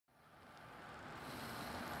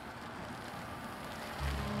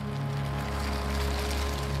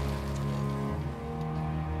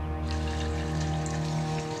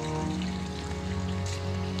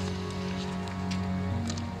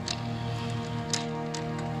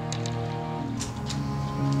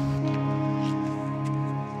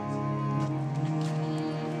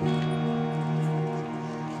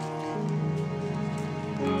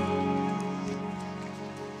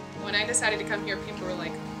decided to come here, people were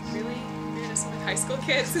like, really? You're gonna swim with high school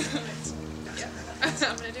kids? Yeah,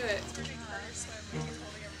 I'm gonna do it.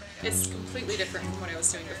 It's completely different from what I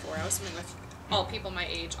was doing before. I was swimming with all people my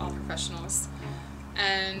age, all professionals.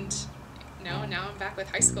 And no, now I'm back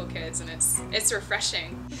with high school kids, and it's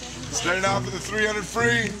refreshing. Starting off with the 300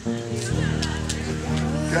 free.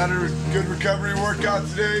 Got a good recovery workout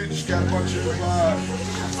today. Just got a bunch of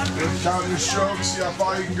count your strokes, see how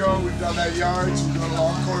far you can go. We've done that yards. We're doing a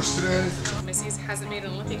long course today. Missy hasn't made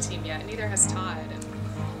an Olympic team yet, neither has Todd, and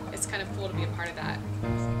it's kind of cool to be a part of that.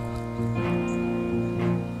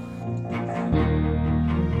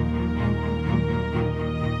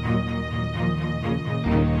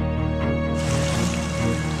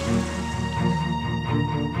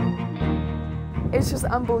 It's just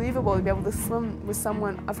unbelievable to be able to swim with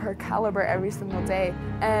someone of her caliber every single day.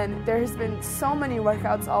 And there has been so many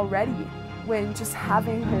workouts already when just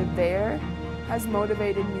having her there has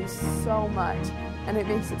motivated me so much. And it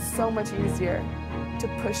makes it so much easier to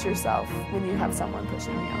push yourself when you have someone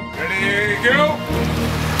pushing you. Ready, go!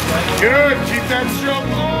 Good, keep that stroke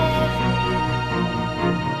long!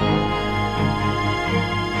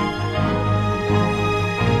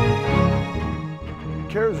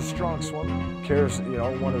 Kara's a strong swimmer. Kara's, you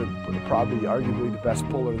know, one of the, probably arguably the best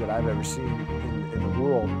puller that I've ever seen in the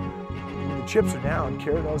world. When the chips are down,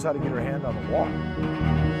 Kara knows how to get her hand on the wall.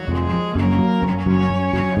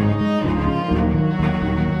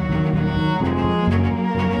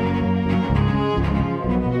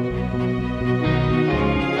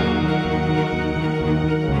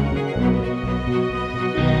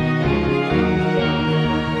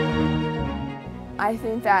 I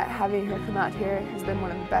think that having her come out here has been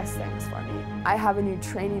one of the best things for me. I have a new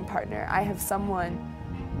training partner. I have someone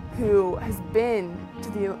who has been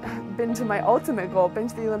to my ultimate goal, been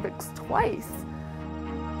to the Olympics twice.